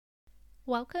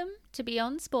Welcome to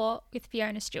Beyond Sport with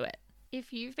Fiona Stewart.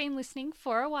 If you've been listening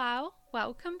for a while,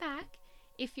 welcome back.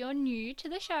 If you're new to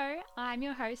the show, I'm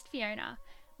your host Fiona.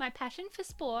 My passion for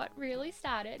sport really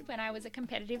started when I was a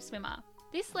competitive swimmer.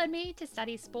 This led me to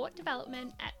study sport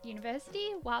development at university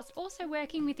whilst also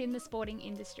working within the sporting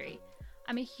industry.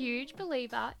 I'm a huge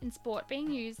believer in sport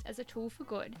being used as a tool for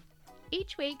good.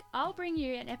 Each week, I'll bring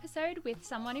you an episode with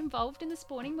someone involved in the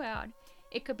sporting world.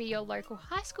 It could be your local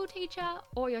high school teacher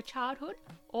or your childhood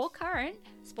or current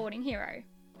sporting hero.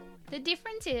 The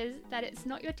difference is that it's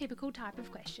not your typical type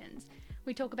of questions.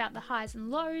 We talk about the highs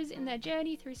and lows in their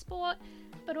journey through sport,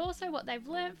 but also what they've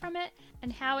learnt from it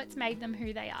and how it's made them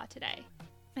who they are today.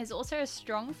 There's also a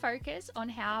strong focus on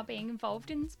how being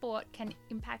involved in sport can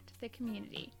impact the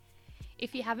community.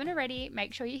 If you haven't already,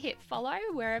 make sure you hit follow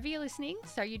wherever you're listening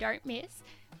so you don't miss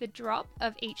the drop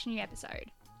of each new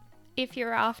episode. If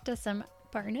you're after some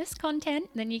bonus content,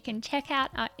 then you can check out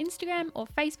our Instagram or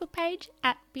Facebook page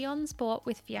at Beyond Sport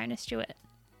with Fiona Stewart.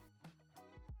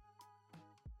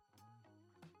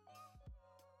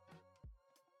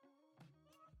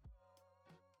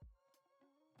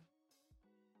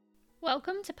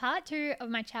 Welcome to part 2 of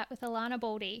my chat with Alana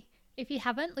Baldy. If you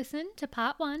haven't listened to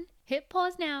part 1, hit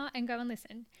pause now and go and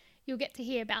listen. You'll get to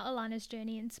hear about Alana's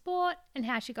journey in sport and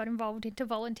how she got involved into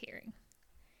volunteering.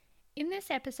 In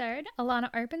this episode, Alana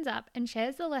opens up and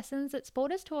shares the lessons that sport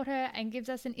has taught her and gives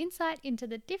us an insight into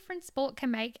the difference sport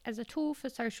can make as a tool for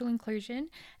social inclusion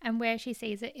and where she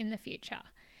sees it in the future.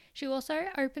 She also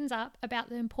opens up about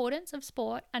the importance of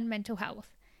sport and mental health.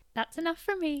 That's enough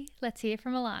from me. Let's hear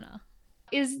from Alana.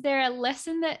 Is there a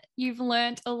lesson that you've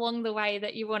learnt along the way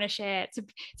that you want to share? It's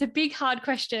a big, hard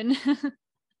question.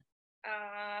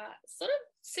 Sort of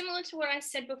similar to what I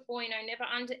said before, never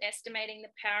underestimating the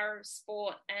power of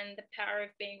sport and the power of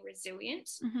being resilient.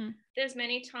 Mm-hmm. There's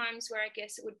many times where I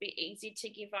guess it would be easy to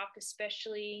give up,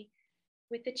 especially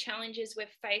with the challenges we've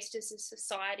faced as a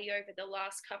society over the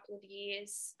last couple of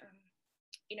years.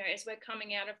 As we're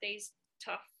coming out of these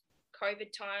tough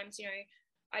COVID times,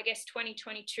 I guess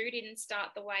 2022 didn't start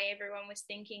the way everyone was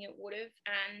thinking it would have.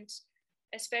 And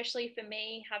especially for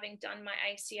me, having done my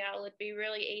ACL, it'd be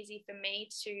really easy for me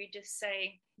to just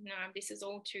say, no, this is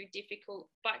all too difficult.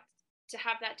 But to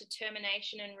have that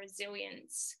determination and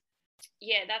resilience,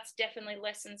 that's definitely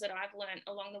lessons that I've learned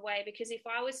along the way. Because if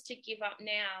I was to give up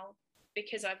now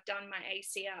because I've done my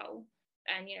ACL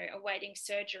and, awaiting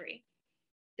surgery,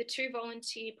 the 2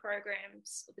 volunteer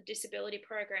programs, or the disability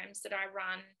programs that I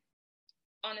run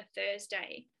on a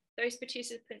Thursday, those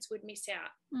participants would miss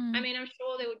out. I mean, I'm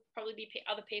sure there would probably be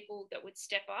other people that would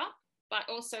step up, but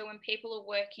also when people are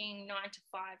working 9 to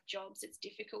 5 jobs, it's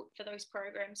difficult for those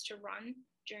programs to run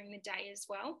during the day as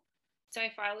well. So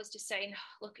if I was to say, no,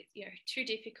 look, too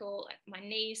difficult, my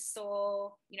knee's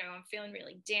sore, I'm feeling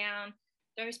really down,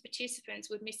 those participants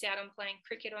would miss out on playing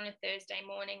cricket on a Thursday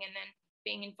morning and then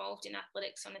being involved in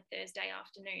athletics on a Thursday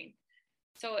afternoon.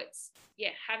 So it's,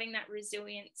 having that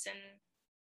resilience and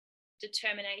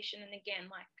determination, and again,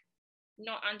 like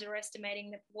not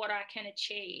underestimating what I can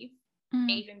achieve,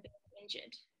 even being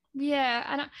injured. Yeah,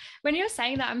 and when you're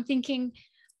saying that, I'm thinking,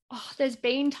 there's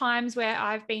been times where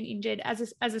I've been injured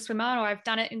as a swimmer, or I've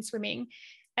done it in swimming,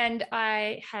 and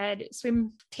I had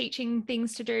swim teaching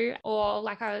things to do, or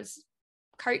like I was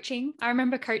coaching. I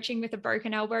remember coaching with a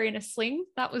broken elbow in a sling.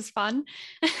 That was fun,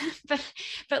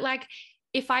 but like,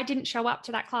 if I didn't show up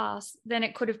to that class, then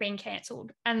it could have been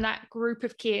cancelled and that group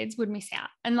of kids would miss out.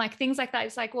 And like things like that,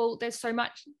 it's like, well, there's so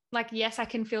much, like, yes, I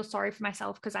can feel sorry for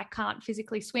myself because I can't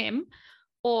physically swim,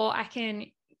 or I can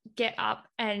get up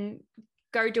and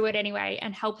go do it anyway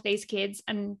and help these kids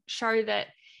and show that,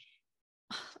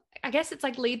 I guess it's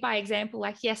like lead by example.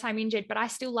 Like, yes, I'm injured, but I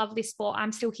still love this sport.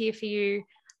 I'm still here for you.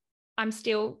 I'm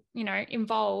still,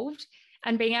 involved,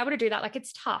 and being able to do that. Like,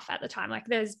 it's tough at the time. Like,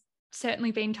 there's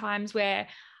certainly been times where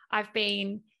I've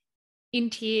been in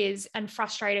tears and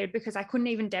frustrated because I couldn't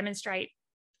even demonstrate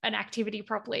an activity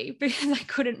properly because I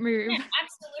couldn't move. Yeah,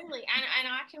 absolutely. And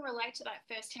I can relate to that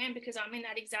firsthand because I'm in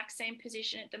that exact same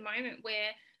position at the moment where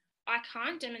I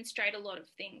can't demonstrate a lot of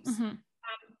things. Mm-hmm.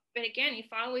 But again, if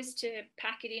I was to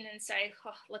pack it in and say,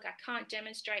 look, I can't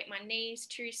demonstrate, my knee's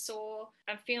too sore,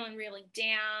 I'm feeling really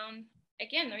down,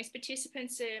 again, those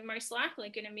participants are most likely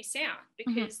going to miss out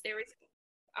because there is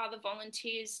other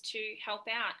volunteers to help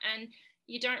out. And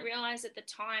you don't realize at the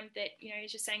time that,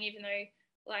 as you're saying, even though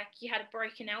like you had a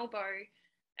broken elbow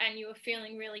and you were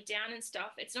feeling really down and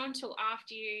stuff, it's not until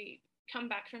after you come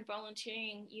back from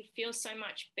volunteering you feel so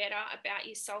much better about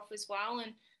yourself as well.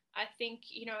 And I think,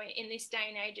 in this day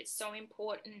and age, it's so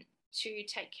important to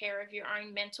take care of your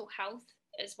own mental health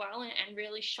as well and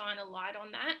really shine a light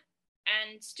on that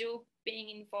and still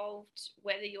being involved,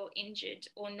 whether you're injured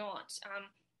or not,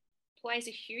 plays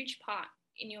a huge part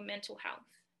in your mental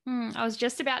health. I was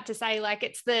just about to say, like,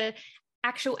 it's the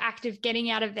actual act of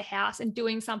getting out of the house and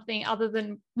doing something other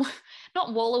than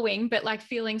not wallowing, but like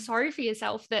feeling sorry for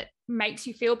yourself that makes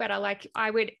you feel better. Like, I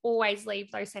would always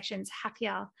leave those sessions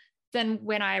happier than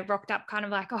when I rocked up kind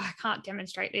of like, oh, I can't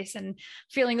demonstrate this, and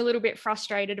feeling a little bit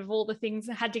frustrated of all the things.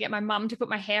 I had to get my mum to put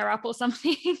my hair up or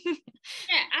something.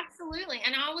 Yeah, absolutely.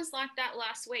 And I was like that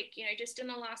last week, just in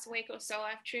the last week or so,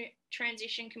 I've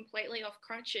transitioned completely off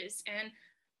crutches, and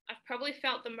I've probably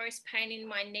felt the most pain in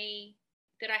my knee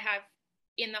that I have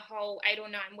in the whole 8 or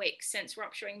 9 weeks since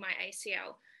rupturing my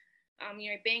ACL.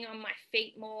 Being on my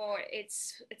feet more,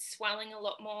 it's swelling a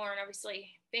lot more, and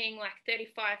obviously being like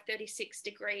 35, 36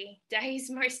 degree days,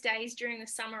 most days during the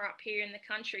summer up here in the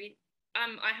country,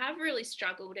 I have really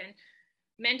struggled, and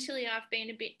mentally I've been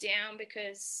a bit down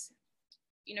because,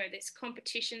 there's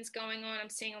competitions going on. I'm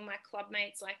seeing all my club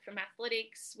mates, like from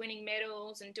athletics, winning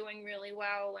medals and doing really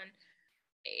well, and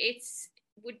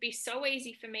would be so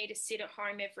easy for me to sit at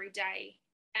home every day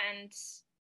and,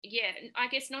 yeah, I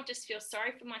guess not just feel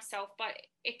sorry for myself, but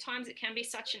at times it can be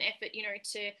such an effort,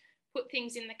 to put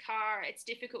things in the car. It's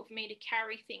difficult for me to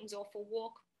carry things or for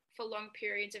walk for long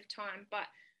periods of time. But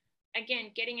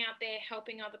again, getting out there,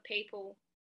 helping other people,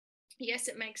 yes,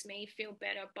 it makes me feel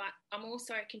better, but I'm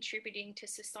also contributing to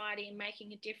society and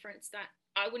making a difference that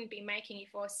I wouldn't be making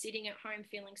if I was sitting at home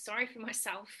feeling sorry for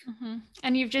myself. Mm-hmm.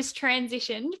 And you've just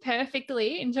transitioned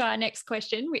perfectly into our next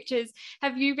question, which is,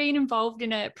 have you been involved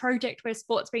in a project where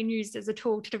sport's been used as a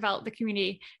tool to develop the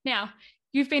community? Now,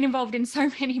 you've been involved in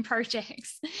so many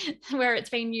projects where it's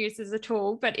been used as a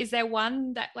tool, but is there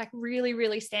one that like really,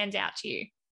 really stands out to you?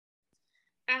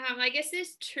 I guess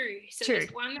there's two. So Two.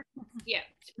 there's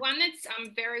one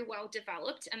that's very well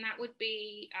developed, and that would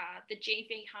be the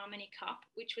GV Harmony Cup,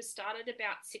 which was started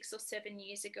about 6 or 7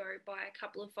 years ago by a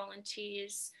couple of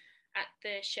volunteers at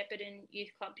the Shepparton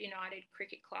Youth Club United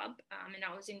Cricket Club, and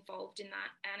I was involved in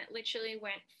that. And it literally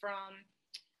went from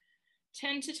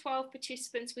 10 to 12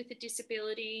 participants with a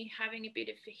disability having a bit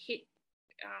of a hit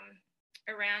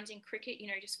around in cricket,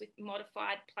 just with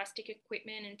modified plastic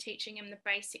equipment and teaching them the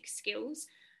basic skills.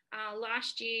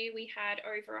 Last year, we had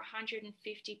over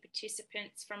 150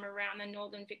 participants from around the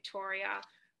Northern Victoria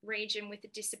region with a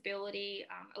disability,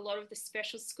 a lot of the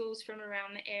special schools from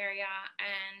around the area,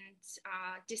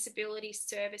 and disability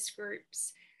service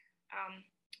groups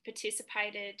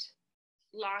participated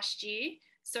last year.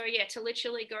 So yeah, to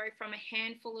literally go from a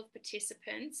handful of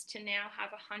participants to now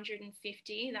have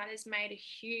 150, that has made a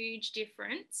huge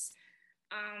difference.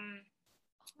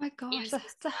 Oh my gosh,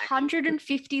 that's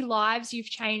 150 lives you've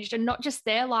changed, and not just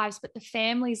their lives, but the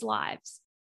families' lives.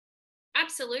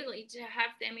 Absolutely, to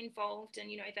have them involved, and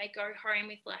they go home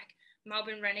with like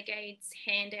Melbourne Renegades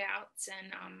handouts,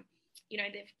 and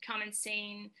they've come and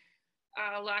seen.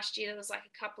 Last year there was like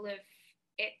a couple of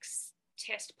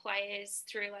ex-test players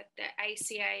through like the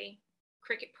ACA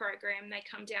cricket program. They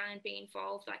come down and be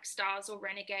involved, like Stars or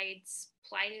Renegades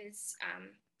players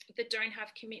that don't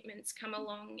have commitments come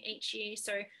along each year.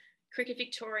 So Cricket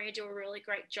Victoria do a really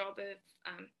great job of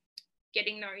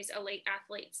getting those elite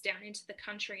athletes down into the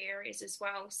country areas as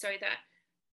well, so that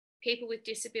people with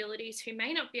disabilities who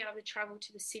may not be able to travel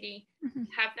to the city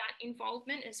have that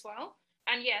involvement as well.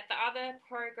 And yeah, the other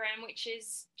program, which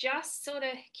is just sort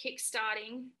of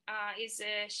kickstarting, is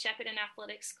a Shepparton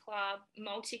Athletics Club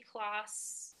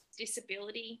multi-class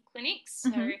disability clinics.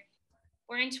 So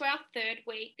we're into our 3rd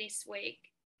week this week,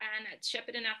 and at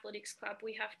Shepparton Athletics Club,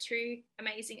 we have 2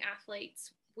 amazing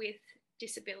athletes with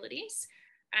disabilities.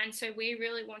 And so we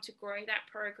really want to grow that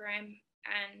program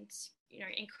and,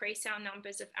 increase our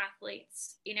numbers of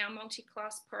athletes in our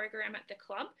multi-class program at the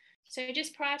club. So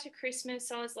just prior to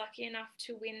Christmas, I was lucky enough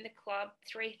to win the club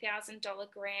 $3,000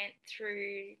 grant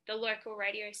through the local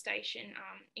radio station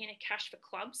in a Cash for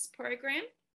Clubs program.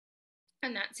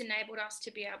 And that's enabled us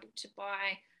to be able to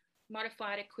buy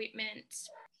modified equipment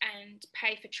and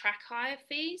pay for track hire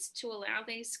fees to allow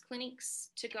these clinics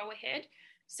to go ahead.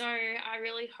 So I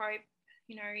really hope,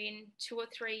 in 2 or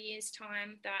 3 years'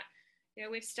 time that,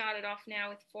 we've started off now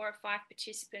with 4 or 5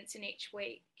 participants in each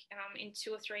week. In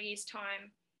 2 or 3 years'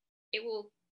 time, it will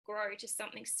grow to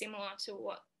something similar to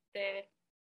what the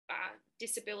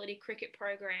disability cricket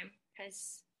program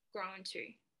has grown to.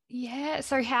 Yeah.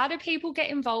 So how do people get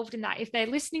involved in that? If they're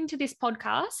listening to this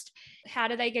podcast, how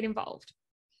do they get involved?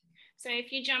 So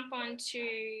if you jump onto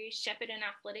Shepparton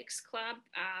Athletics Club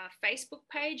Facebook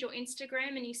page or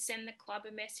Instagram and you send the club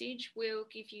a message, we'll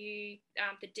give you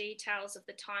the details of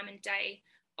the time and day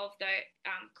of the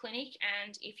clinic,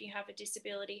 and if you have a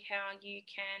disability, how you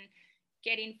can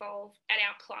get involved at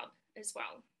our club as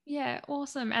well. Yeah,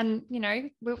 awesome. And,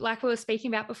 like we were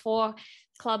speaking about before,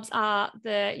 clubs are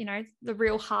the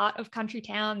real heart of country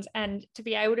towns. And to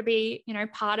be able to be,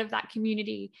 part of that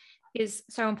community is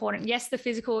so important. Yes, the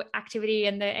physical activity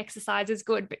and the exercise is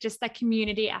good, but just the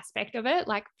community aspect of it,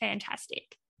 like,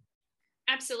 fantastic.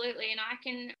 Absolutely. And I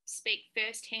can speak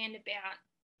firsthand about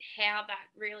how that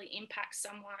really impacts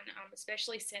someone,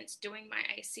 especially since doing my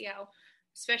ACL.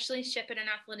 Especially Shepparton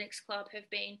Athletics Club have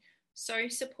been so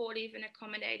supportive and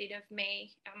accommodative of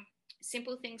me.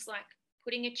 Simple things like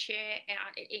putting a chair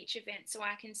out at each event so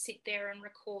I can sit there and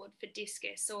record for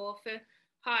discus or for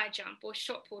high jump or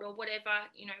shot put or whatever,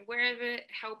 wherever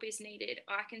help is needed,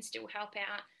 I can still help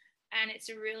out. And it's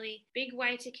a really big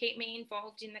way to keep me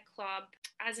involved in the club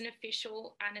as an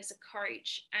official and as a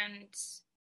coach. And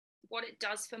what it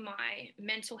does for my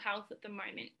mental health at the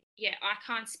moment, yeah, I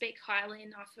can't speak highly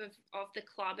enough of the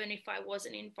club. And if I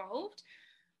wasn't involved,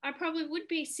 I probably would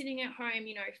be sitting at home,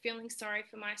 feeling sorry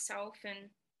for myself and,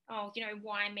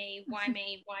 why me? Why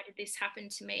me? Why did this happen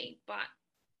to me? But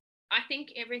I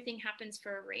think everything happens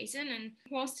for a reason. And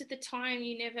whilst at the time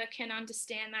you never can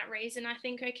understand that reason, I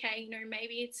think, okay,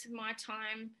 maybe it's my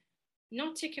time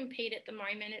not to compete at the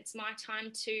moment. It's my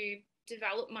time to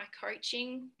develop my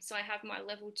coaching. So I have my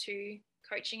level 2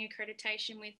 coaching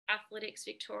accreditation with Athletics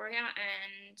Victoria,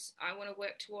 and I want to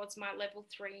work towards my level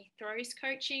 3 throws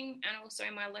coaching and also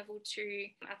my level 2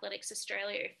 Athletics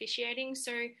Australia officiating.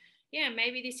 So yeah,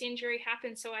 maybe this injury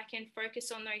happened so I can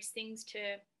focus on those things to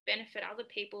benefit other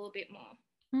people a bit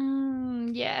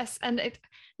more. Yes, and it's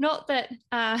not that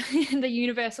the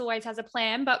universe always has a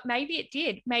plan, but maybe it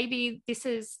did. Maybe this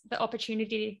is the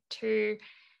opportunity to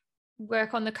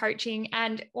work on the coaching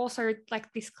and also like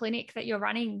this clinic that you're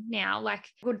running now. Like,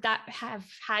 would that have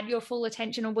had your full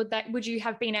attention, or would you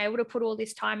have been able to put all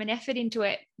this time and effort into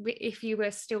it if you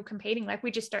were still competing? Like,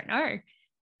 we just don't know.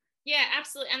 Yeah,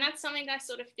 absolutely. And that's something I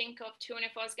sort of think of too. And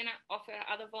if I was going to offer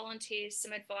other volunteers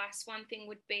some advice, one thing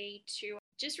would be to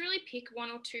just really pick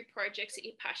 1 or 2 projects that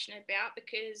you're passionate about,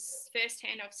 because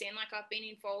firsthand I've seen, like, I've been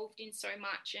involved in so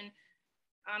much, and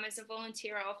as a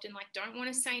volunteer I often don't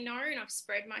want to say no, and I've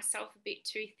spread myself a bit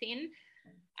too thin.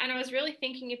 And I was really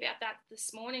thinking about that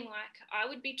this morning. Like, I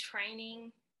would be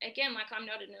training again, like, I'm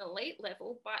not at an elite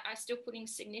level, but I still put in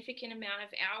significant amount of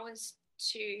hours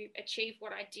to achieve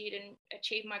what I did and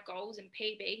achieve my goals and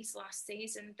PBs last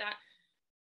season. That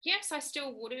yes, I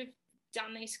still would have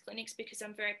done these clinics because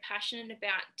I'm very passionate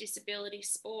about disability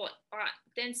sport, but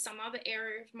then some other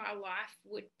area of my life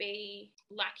would be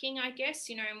lacking, I guess,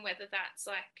 and whether that's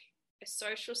like a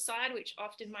social side, which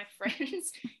often my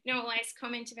friends, always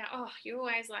comment about, oh, you're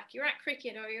at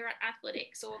cricket or you're at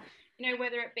athletics, or,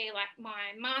 whether it be like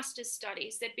my master's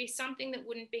studies, there'd be something that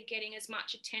wouldn't be getting as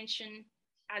much attention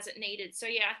as it needed. So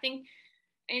yeah, I think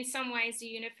in some ways the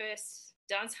universe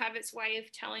does have its way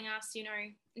of telling us,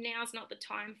 now's not the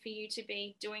time for you to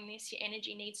be doing this. Your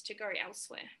energy needs to go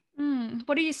elsewhere.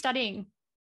 What are you studying?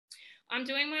 I'm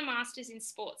doing my master's in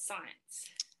sports science.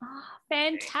 Oh,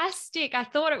 fantastic. I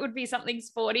thought it would be something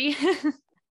sporty.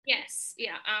 Yes,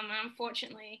 yeah.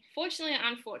 Unfortunately,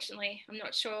 I'm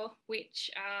not sure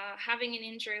which. Having an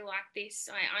injury like this,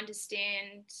 I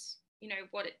understand,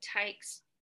 what it takes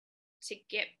to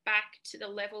get back to the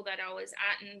level that I was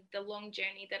at and the long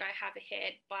journey that I have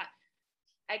ahead. But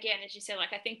again, as you said,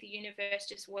 like, I think the universe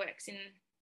just works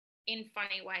in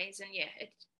funny ways, and yeah,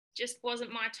 it just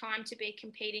wasn't my time to be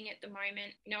competing at the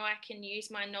moment. I can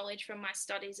use my knowledge from my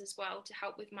studies as well to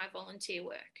help with my volunteer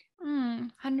work.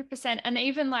 100%. And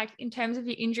even like in terms of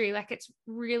your injury, like, it's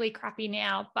really crappy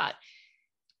now, but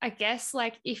I guess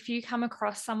like if you come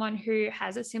across someone who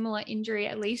has a similar injury,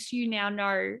 at least you now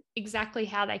know exactly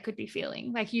how they could be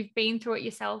feeling. Like, you've been through it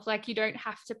yourself. Like, you don't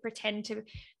have to pretend to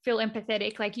feel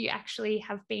empathetic. Like, you actually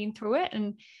have been through it.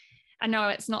 And I know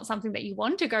it's not something that you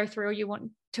want to go through or you want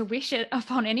to wish it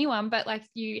upon anyone, but like,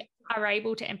 you are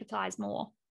able to empathize more.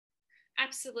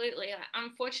 Absolutely.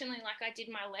 Unfortunately, like, I did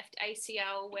my left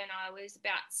ACL when I was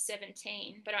about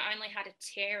 17, but I only had a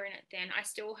tear in it then. I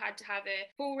still had to have a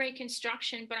full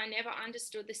reconstruction, but I never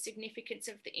understood the significance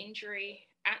of the injury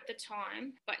at the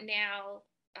time. But now,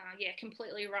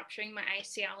 completely rupturing my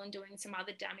ACL and doing some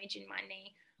other damage in my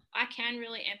knee, I can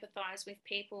really empathize with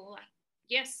people. Like,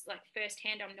 yes, like,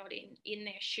 firsthand, I'm not in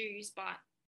their shoes, but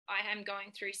I am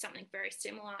going through something very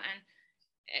similar.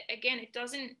 And again, it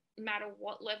doesn't matter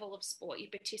what level of sport you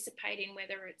participate in,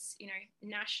 whether it's,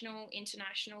 national,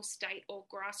 international, state, or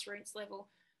grassroots level.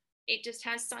 It just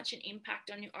has such an impact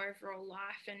on your overall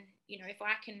life. And, if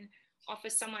I can offer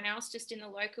someone else just in the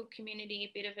local community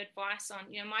a bit of advice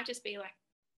on, it might just be like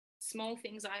small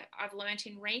things I've learned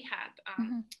in rehab,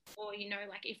 or, you know,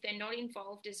 like if they're not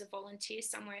involved as a volunteer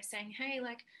somewhere, saying, hey,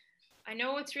 like, I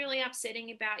know it's really upsetting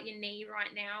about your knee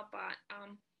right now, but,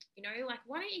 you know, like,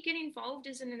 why don't you get involved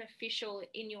as an official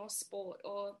in your sport,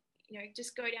 or, you know,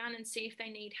 just go down and see if they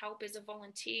need help as a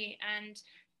volunteer. And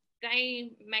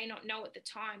they may not know at the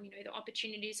time, you know, the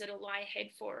opportunities that will lie ahead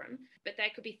for them, but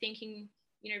they could be thinking,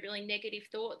 you know, really negative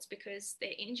thoughts because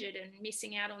they're injured and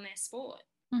missing out on their sport.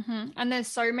 And there's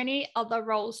so many other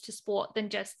roles to sport than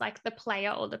just like the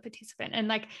player or the participant. And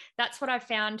like, that's what I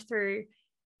found through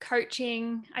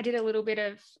coaching. I did a little bit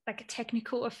of like a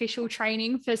technical official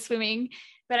training for swimming,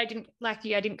 but I didn't, like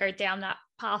you, I didn't go down that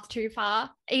path too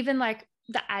far. Even like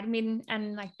the admin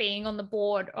and like being on the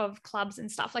board of clubs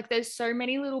and stuff, like there's so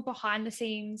many little behind the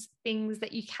scenes things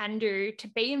that you can do to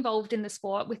be involved in the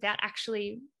sport without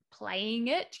actually playing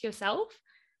it yourself.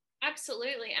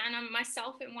 Absolutely. And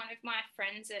myself and one of my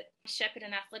friends at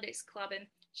Shepparton Athletics Club, and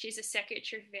she's a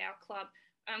secretary of our club,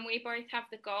 we both have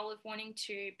the goal of wanting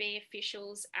to be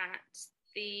officials at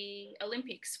the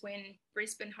Olympics when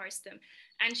Brisbane hosts them.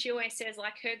 And she always says,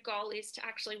 like, her goal is to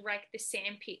actually rake the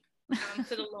sandpit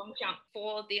for the long jump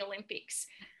for the Olympics.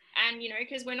 And, you know,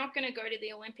 because we're not going to go to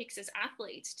the Olympics as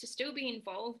athletes, to still be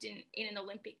involved in an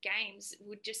Olympic Games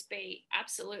would just be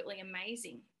absolutely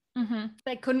amazing.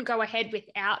 They couldn't go ahead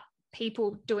without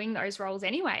people doing those roles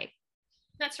anyway.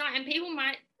 That's right. And people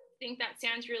might think that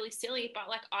sounds really silly, but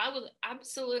like, I would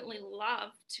absolutely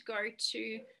love to go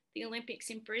to the Olympics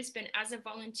in Brisbane as a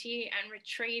volunteer and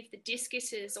retrieve the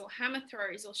discuses or hammer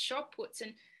throws or shot puts.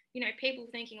 And, you know, people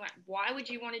thinking like, why would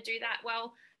you want to do that?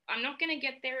 Well, I'm not going to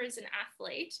get there as an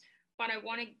athlete, but I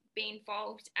want to be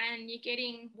involved. And you're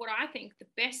getting what I think the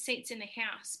best seats in the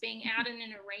house, being out in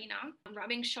an arena,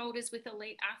 rubbing shoulders with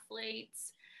elite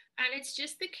athletes. And it's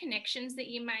just the connections that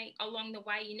you make along the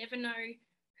way. You never know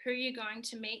who you're going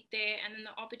to meet there, and then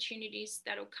the opportunities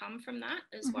that'll come from that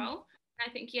as well. I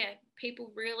think, yeah,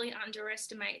 people really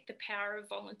underestimate the power of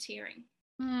volunteering.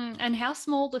 And how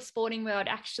small the sporting world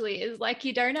actually is. Like,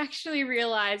 you don't actually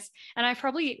realize, and I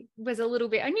probably was a little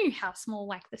bit, I knew how small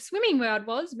like the swimming world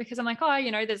was, because I'm like, oh, you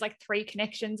know, there's like 3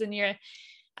 connections and you're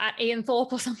at Ian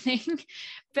Thorpe or something.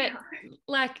 But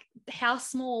like how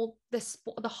small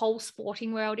the whole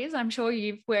sporting world is, I'm sure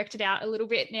you've worked it out a little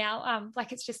bit now.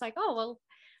 Like, it's just like, oh, well,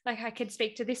 like I could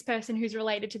speak to this person who's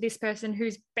related to this person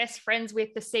who's best friends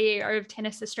with the CEO of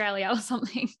Tennis Australia or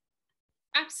something.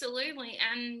 Absolutely.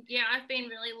 And yeah, I've been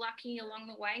really lucky along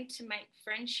the way to make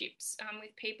friendships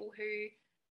with people who,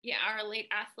 yeah, are elite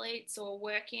athletes or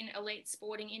work in elite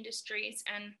sporting industries.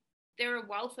 And they're a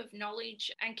wealth of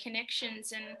knowledge and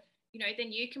connections. And, you know,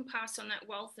 then you can pass on that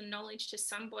wealth and knowledge to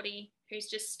somebody who's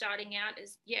just starting out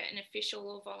as, yeah, an official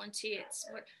or volunteer. It's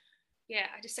what, yeah,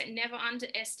 I just say never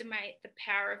underestimate the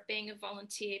power of being a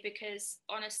volunteer, because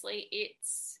honestly,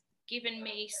 it's given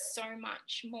me so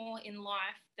much more in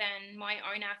life than my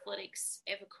own athletics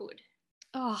ever could.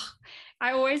 Oh,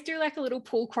 I always do like a little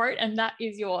pull quote, and that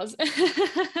is yours.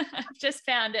 I've just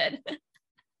found it.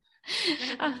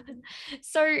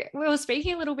 So we were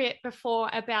speaking a little bit before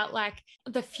about like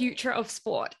the future of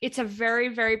sport. It's a very,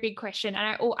 very big question,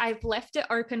 and I've left it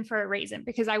open for a reason,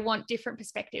 because I want different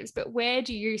perspectives. But where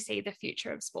do you see the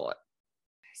future of sport?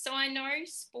 So I know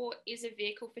sport is a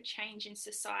vehicle for change in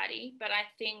society, but I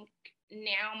think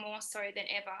now more so than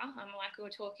ever, like we were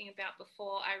talking about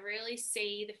before, I really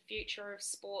see the future of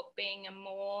sport being a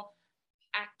more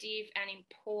active and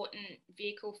important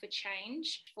vehicle for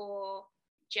change, for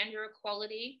gender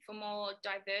equality, for more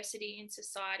diversity in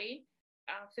society,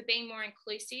 for being more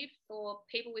inclusive, for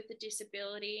people with a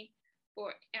disability,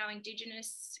 for our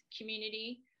Indigenous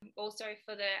community, also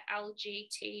for the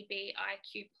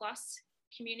LGBTIQ plus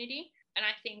community. And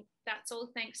I think that's all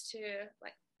thanks to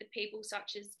like the people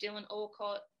such as Dylan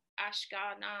Alcott, Ash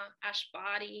Gardner, Ash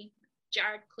Barty,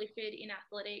 Jared Clifford in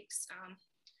athletics,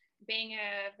 being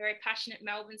a very passionate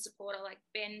Melbourne supporter like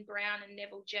Ben Brown and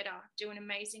Neville Jetta do an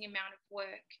amazing amount of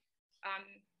work,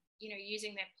 you know,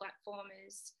 using their platform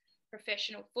as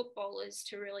professional footballers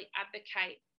to really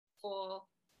advocate for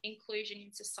inclusion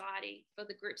in society for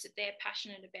the groups that they're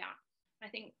passionate about. I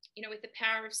think, you know, with the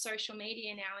power of social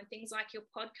media now and things like your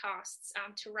podcasts,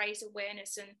 to raise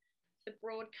awareness, and the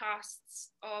broadcasts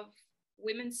of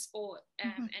women's sport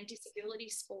and disability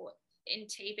sport in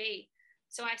TV.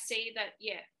 So I see that,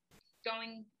 yeah,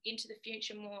 going into the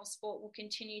future, more sport will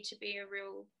continue to be a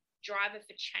real driver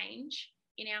for change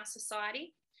in our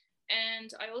society.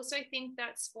 And I also think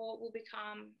that sport will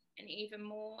become an even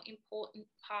more important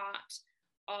part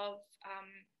of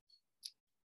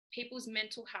people's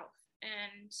mental health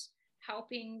and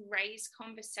helping raise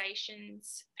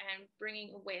conversations and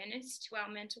bringing awareness to our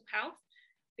mental health,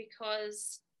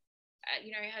 because,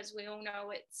 as we all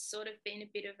know, it's sort of been a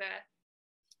bit of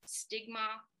a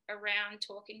stigma around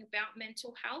talking about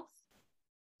mental health.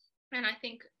 And I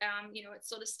think, it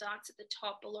sort of starts at the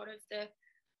top. A lot of the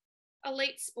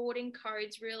elite sporting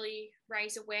codes really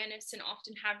raise awareness and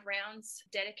often have rounds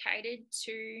dedicated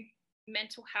to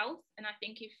mental health. And I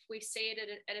think if we see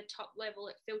it at a top level,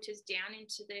 it filters down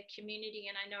into the community.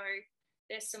 And I know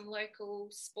there's some local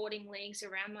sporting leagues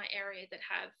around my area that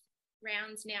have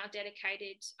rounds now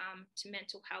dedicated to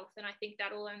mental health. And I think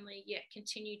that will only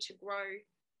continue to grow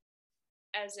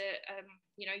as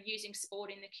using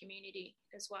sport in the community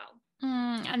as well.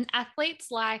 And athletes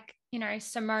like,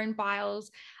 Simone Biles.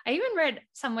 I even read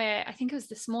somewhere, I think it was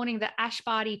this morning, that Ash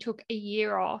Barty took a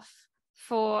year off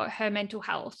for her mental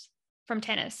health from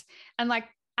tennis. And like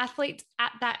athletes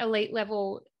at that elite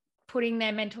level, putting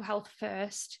their mental health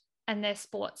first and their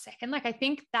sport second. Like I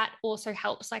think that also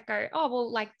helps like go, oh,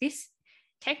 well, like this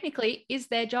technically is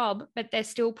their job, but they're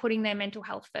still putting their mental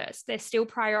health first. They're still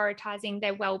prioritizing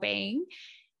their well-being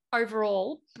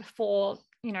overall before,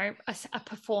 a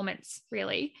performance,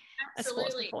 really. Absolutely. A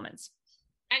sports performance.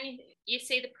 And you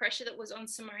see the pressure that was on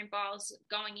Simone Biles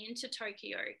going into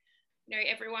Tokyo.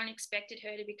 Everyone expected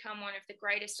her to become one of the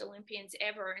greatest Olympians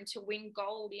ever and to win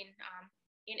gold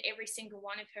in every single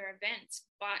one of her events.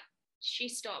 But she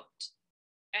stopped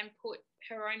and put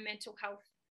her own mental health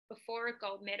before a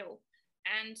gold medal.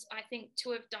 And I think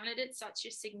to have done it at such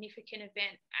a significant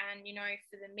event, and,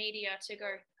 for the media to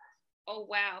go, oh,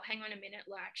 wow, hang on a minute,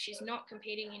 like she's not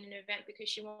competing in an event because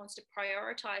she wants to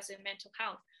prioritize her mental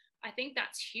health. I think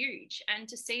that's huge. And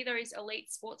to see those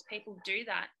elite sports people do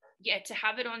that, to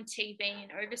have it on TV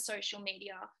and over social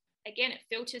media, again, it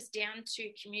filters down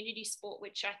to community sport,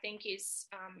 which I think is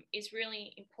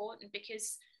really important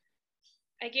because,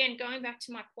 again, going back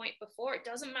to my point before, it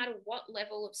doesn't matter what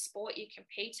level of sport you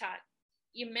compete at,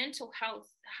 your mental health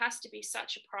has to be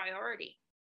such a priority.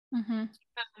 Mm-hmm.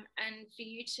 And for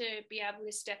you to be able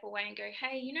to step away and go,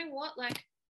 hey, you know what, like,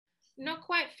 not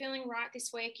quite feeling right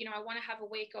this week, I want to have a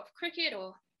week off cricket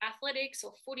or athletics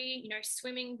or footy,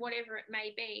 swimming, whatever it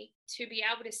may be, to be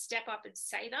able to step up and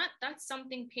say that, that's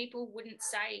something people wouldn't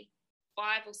say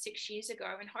 5 or 6 years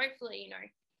ago. And hopefully,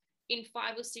 in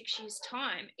 5 or 6 years'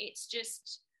 time, it's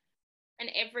just an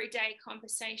everyday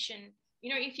conversation.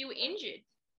 If you were injured,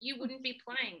 you wouldn't be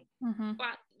playing. Mm-hmm.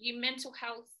 But your mental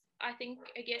health, I think,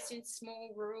 I guess in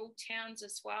small rural towns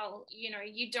as well,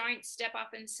 you don't step up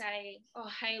and say, oh,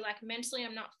 hey, like mentally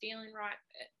I'm not feeling right,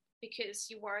 because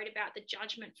you're worried about the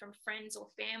judgment from friends or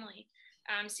family.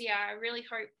 So yeah, I really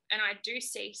hope, and I do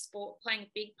see sport playing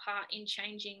a big part in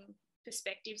changing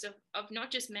perspectives of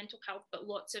not just mental health, but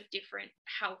lots of different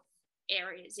health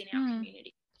areas in our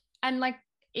community. And like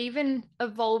even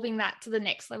evolving that to the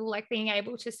next level, like being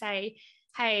able to say,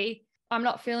 hey, I'm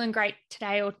not feeling great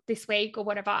today or this week or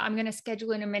whatever, I'm going to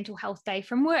schedule in a mental health day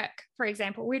from work, for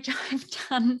example, which I've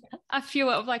done a few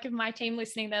of. Like if my team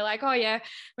listening, they're like, oh yeah,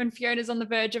 when Fiona's on the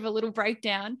verge of a little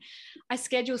breakdown, I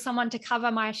schedule someone to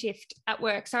cover my shift at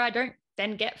work so I don't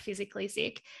then get physically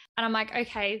sick. And I'm like,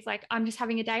 okay, it's like I'm just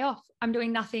having a day off. I'm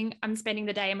doing nothing. I'm spending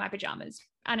the day in my pajamas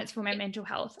and it's for my mental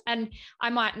health. And I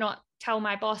might not tell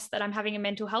my boss that I'm having a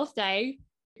mental health day.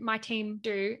 My team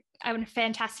do a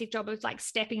fantastic job of like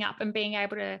stepping up and being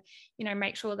able to,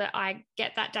 make sure that I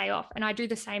get that day off. And I do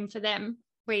the same for them.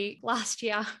 Last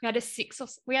year,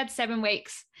 we had 7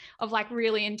 weeks of like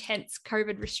really intense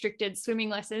COVID restricted swimming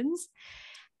lessons.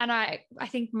 And I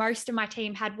think most of my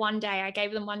team had one day. I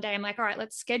gave them one day. I'm like, all right,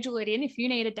 let's schedule it in. If you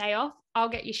need a day off, I'll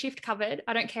get your shift covered.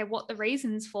 I don't care what the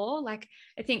reason's for. Like,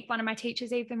 I think one of my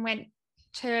teachers even went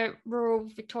to rural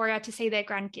Victoria to see their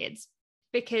grandkids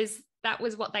because that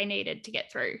was what they needed to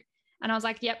get through. And I was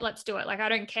like, yep, let's do it. Like, I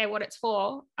don't care what it's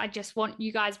for. I just want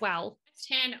you guys well.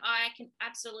 I can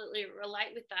absolutely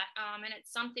relate with that. And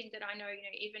it's something that I know,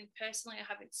 even personally,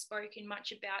 I haven't spoken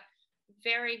much about.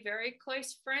 Very, very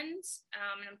close friends.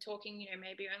 And I'm talking,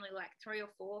 maybe only like 3 or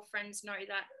 4 friends know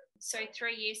that. So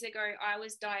 3 years ago, I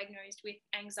was diagnosed with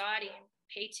anxiety and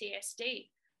PTSD.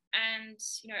 And,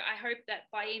 I hope that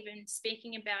by even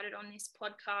speaking about it on this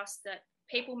podcast that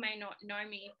people may not know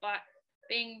me, but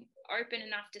being open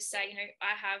enough to say,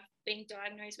 I have been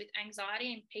diagnosed with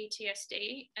anxiety and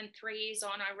PTSD, and 3 years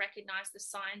on, I recognize the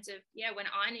signs of, when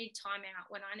I need time out,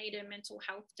 when I need a mental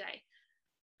health day.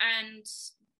 And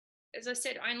as I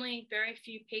said, only very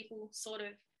few people sort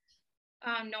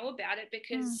of know about it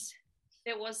because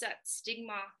there was that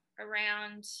stigma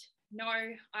around, no,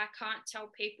 I can't tell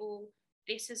people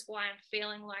this is why I'm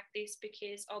feeling like this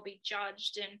because I'll be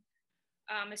judged. And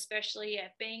especially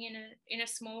being in a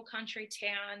small country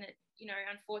town.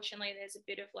 Unfortunately, there's a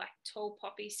bit of like tall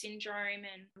poppy syndrome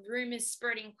and rumors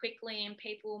spreading quickly and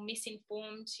people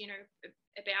misinformed,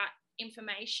 about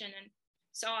information. And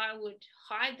so I would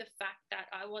hide the fact that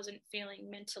I wasn't feeling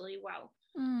mentally well.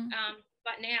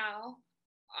 But now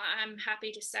I'm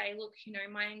happy to say, look,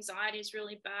 my anxiety is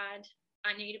really bad.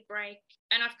 I need a break.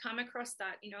 And I've come across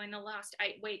that, in the last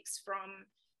 8 weeks from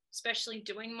especially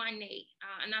doing my knee.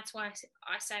 And that's why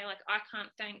I say, like, I can't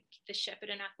thank the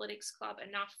Shepparton Athletics Club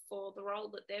enough for the role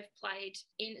that they've played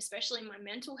in, especially my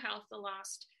mental health the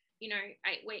last, 8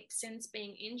 weeks since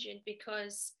being injured,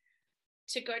 because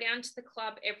to go down to the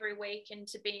club every week and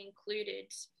to be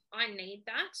included, I need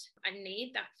that. I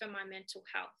need that for my mental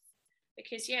health,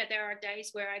 because there are days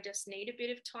where I just need a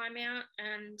bit of time out,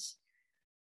 and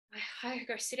I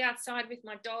go sit outside with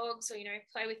my dogs, or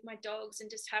play with my dogs and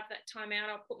just have that time out.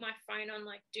 I'll put my phone on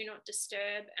like do not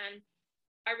disturb, and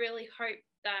I really hope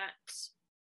that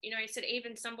said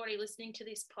even somebody listening to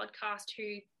this podcast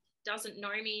who doesn't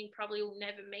know me and probably will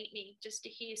never meet me, just to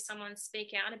hear someone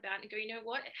speak out about it and go, you know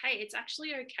what, hey, it's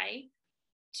actually okay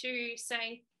to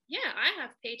say, I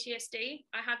have PTSD,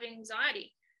 I have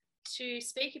anxiety, to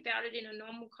speak about it in a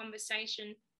normal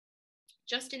conversation,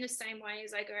 just in the same way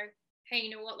as I go, hey, you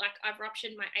know what, like I've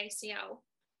ruptured my ACL.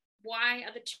 Why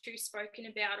are the two spoken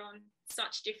about on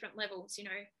such different levels?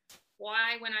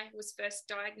 Why, when I was first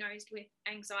diagnosed with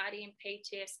anxiety and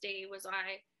PTSD, was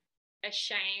I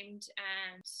ashamed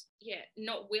and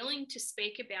not willing to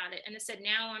speak about it? And I said,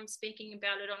 now I'm speaking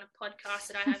about it on a podcast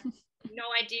that I have no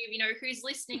idea, who's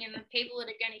listening and the people that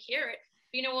are going to hear it.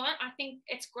 But you know what? I think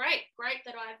it's great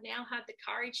that I've now had the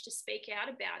courage to speak out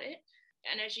about it.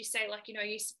 And as you say, like,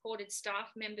 you supported staff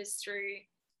members through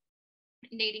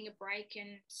needing a break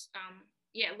and,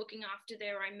 looking after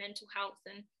their own mental health.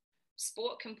 And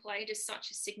sport can play just such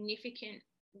a significant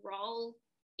role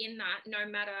in that, no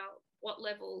matter what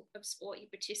level of sport you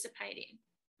participate in.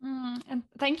 And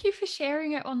thank you for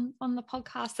sharing it on the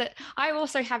podcast. That I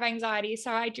also have anxiety,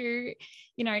 so I do,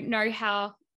 know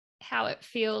how it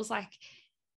feels. Like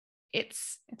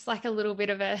it's like a little bit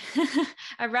of a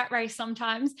a rat race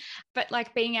sometimes, but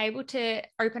like being able to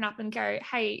open up and go,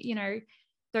 hey,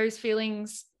 those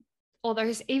feelings, or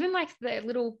those even like the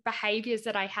little behaviors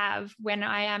that I have when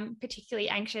I am particularly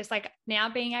anxious, like now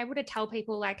being able to tell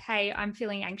people like, hey, I'm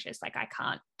feeling anxious, like I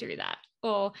can't do that.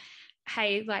 Or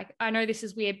hey, like I know this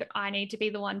is weird, but I need to be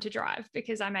the one to drive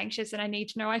because I'm anxious and I need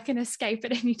to know I can escape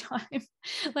at any time.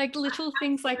 Like little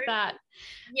things like that.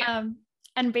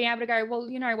 And being able to go, well,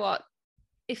 you know what,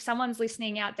 if someone's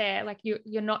listening out there, like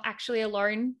you're not actually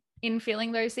alone in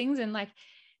feeling those things, and like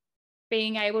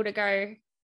being able to go,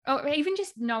 or even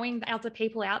just knowing that other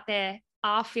people out there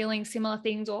are feeling similar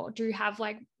things or do have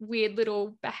like weird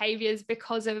little behaviors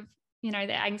because of,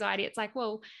 their anxiety. It's like,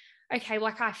 well, okay,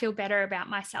 like I feel better about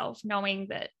myself knowing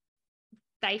that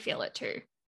they feel it too.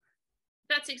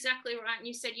 That's exactly right. And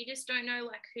you said you just don't know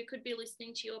like who could be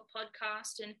listening to your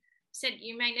podcast, and said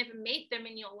you may never meet them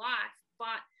in your life,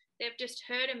 but they've just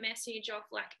heard a message of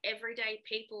like everyday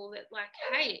people that like,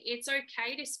 hey, it's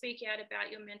okay to speak out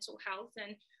about your mental health,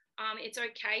 and it's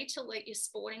okay to let your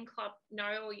sporting club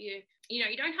know, or you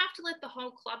don't have to let the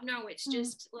whole club know. It's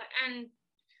just like, and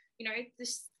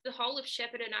the whole of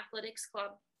Shepparton Athletics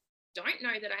Club don't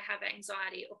know that I have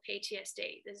anxiety or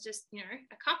PTSD. There's just,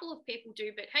 a couple of people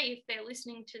do, but hey, if they're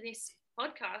listening to this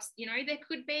podcast, there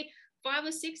could be 5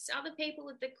 or 6 other people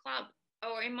at the club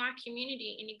or in my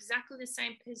community in exactly the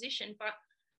same position. But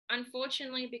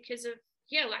unfortunately, because of,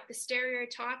 like the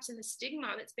stereotypes and the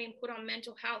stigma that's been put on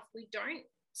mental health, we don't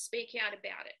speak out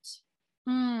about it.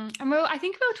 And I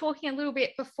think we were talking a little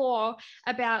bit before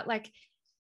about like,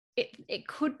 it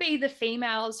could be the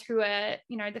females who are,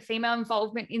 the female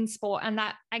involvement in sport, and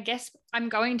that I guess I'm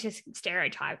going to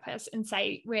stereotype us and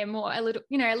say we're more a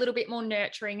little bit more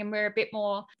nurturing, and we're a bit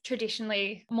more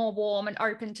traditionally more warm and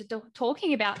open to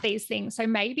talking about these things. So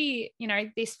maybe,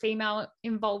 this female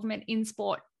involvement in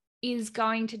sport is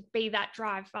going to be that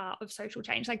driver of social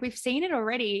change. Like we've seen it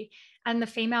already, and the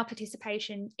female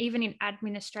participation, even in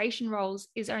administration roles,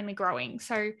 is only growing.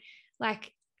 So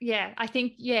like, I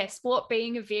think, sport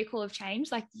being a vehicle of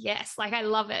change, like, yes, like I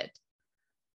love it.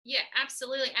 Yeah,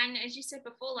 absolutely. And as you said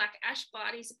before, like Ash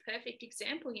Barty's a perfect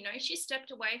example. She stepped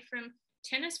away from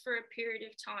tennis for a period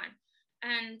of time.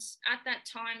 And at that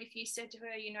time, if you said to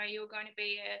her, you were going to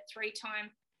be a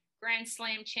 3-time Grand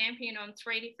Slam champion on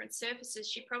 3 different surfaces,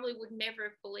 she probably would never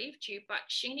have believed you. But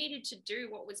she needed to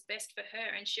do what was best for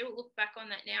her. And she'll look back on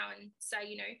that now and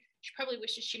say, she probably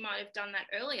wishes she might have done that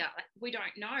earlier. Like, we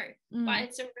don't know. But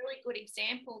it's a really good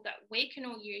example that we can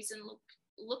all use and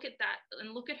look at that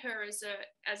and look at her as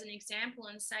an example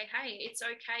and say, hey, it's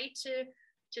okay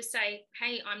to say,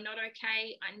 hey, I'm not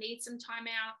okay. I need some time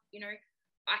out.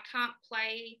 I can't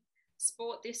play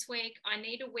sport this week. I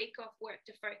need a week off work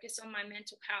to focus on my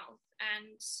mental health.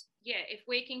 And yeah, if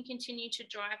we can continue to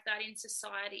drive that in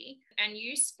society and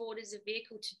use sport as a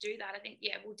vehicle to do that, I think,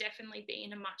 yeah, we'll definitely be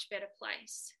in a much better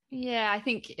place. Yeah, I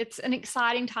think it's an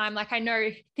exciting time. Like, I know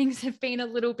things have been a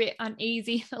little bit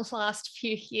uneasy the last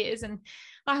few years, and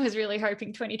I was really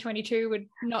hoping 2022 would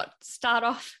not start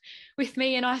off with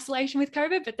me in isolation with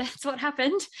COVID, but that's what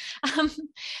happened.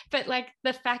 But like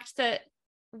the fact that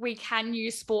we can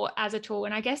use sport as a tool,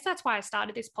 and I guess that's why I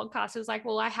started this podcast. It was like,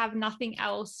 well, I have nothing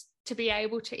else to be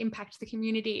able to impact the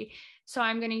community, so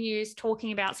I'm going to use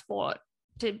talking about sport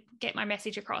to get my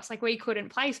message across. Like, we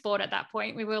couldn't play sport at that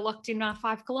point. We were locked in our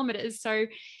 5 kilometers. So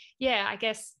yeah, I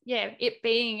guess, yeah, it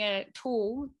being a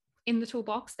tool in the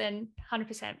toolbox, then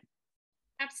 100%.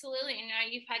 Absolutely.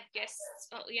 You've had guests,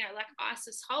 like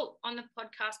Isis Holt on the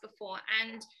podcast before,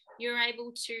 and you're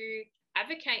able to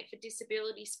advocate for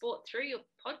disability sport through your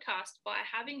podcast by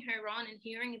having her on and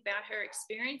hearing about her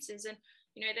experiences. And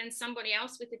then somebody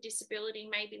else with a disability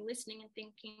may be listening and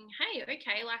thinking, hey,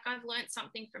 okay, like I've learned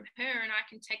something from her and I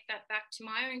can take that back to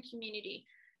my own community.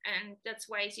 And that's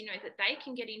ways, that they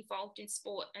can get involved in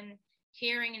sport, and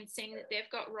hearing and seeing that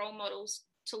they've got role models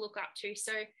to look up to.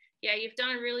 So yeah, you've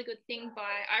done a really good thing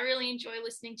I really enjoy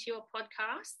listening to your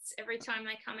podcasts every time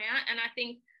they come out. And I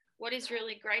think what is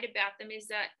really great about them is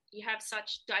that you have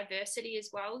such diversity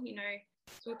as well. We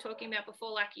were talking about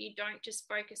before, like you don't just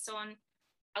focus on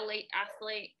elite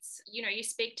athletes. You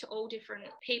speak to all different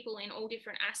people in all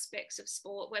different aspects of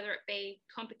sport, whether it be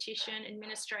competition,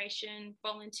 administration,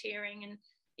 volunteering. And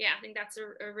yeah, I think that's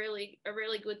a really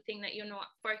good thing that you're not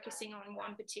focusing on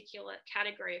one particular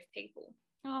category of people.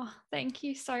 Oh, thank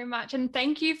you so much. And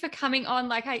thank you for coming on.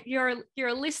 Like, you're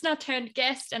a listener turned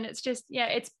guest, and it's just,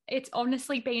 yeah, it's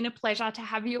honestly been a pleasure to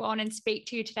have you on and speak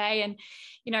to you today, and,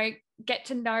 get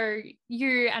to know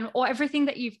you and everything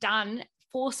that you've done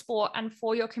for sport and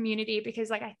for your community, because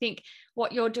like, I think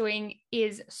what you're doing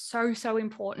is so, so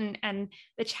important, and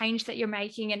the change that you're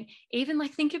making, and even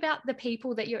like think about the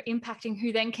people that you're impacting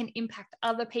who then can impact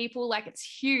other people. Like, it's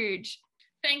huge.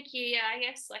 Thank you. Yeah, I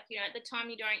guess at the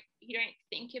time you don't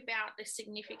think about the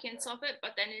significance of it,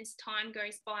 but then as time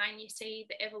goes by and you see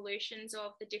the evolutions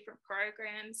of the different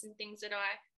programs and things that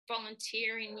I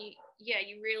volunteer in,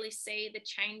 you really see the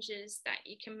changes that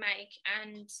you can make.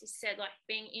 And as I said, like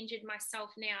being injured myself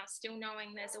now, still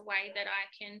knowing there's a way that I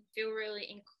can feel really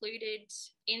included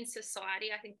in society.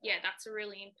 I think, that's a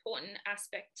really important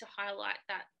aspect to highlight,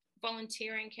 that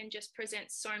volunteering can just present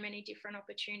so many different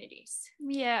opportunities.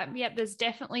 Yeah, there's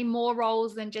definitely more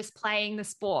roles than just playing the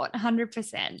sport,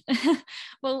 100%.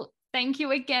 Well, thank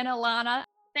you again, Alana.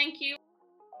 Thank you.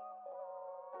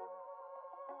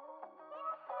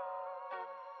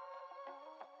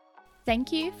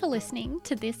 Thank you for listening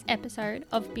to this episode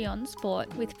of Beyond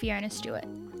Sport with Fiona Stewart.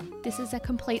 This is a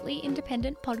completely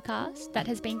independent podcast that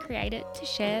has been created to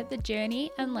share the journey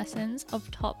and lessons of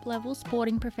top-level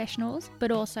sporting professionals,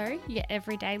 but also your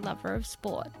everyday lover of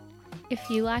sport. If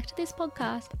you liked this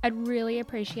podcast, I'd really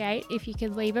appreciate if you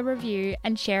could leave a review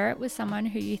and share it with someone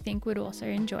who you think would also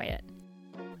enjoy it.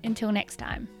 Until next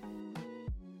time.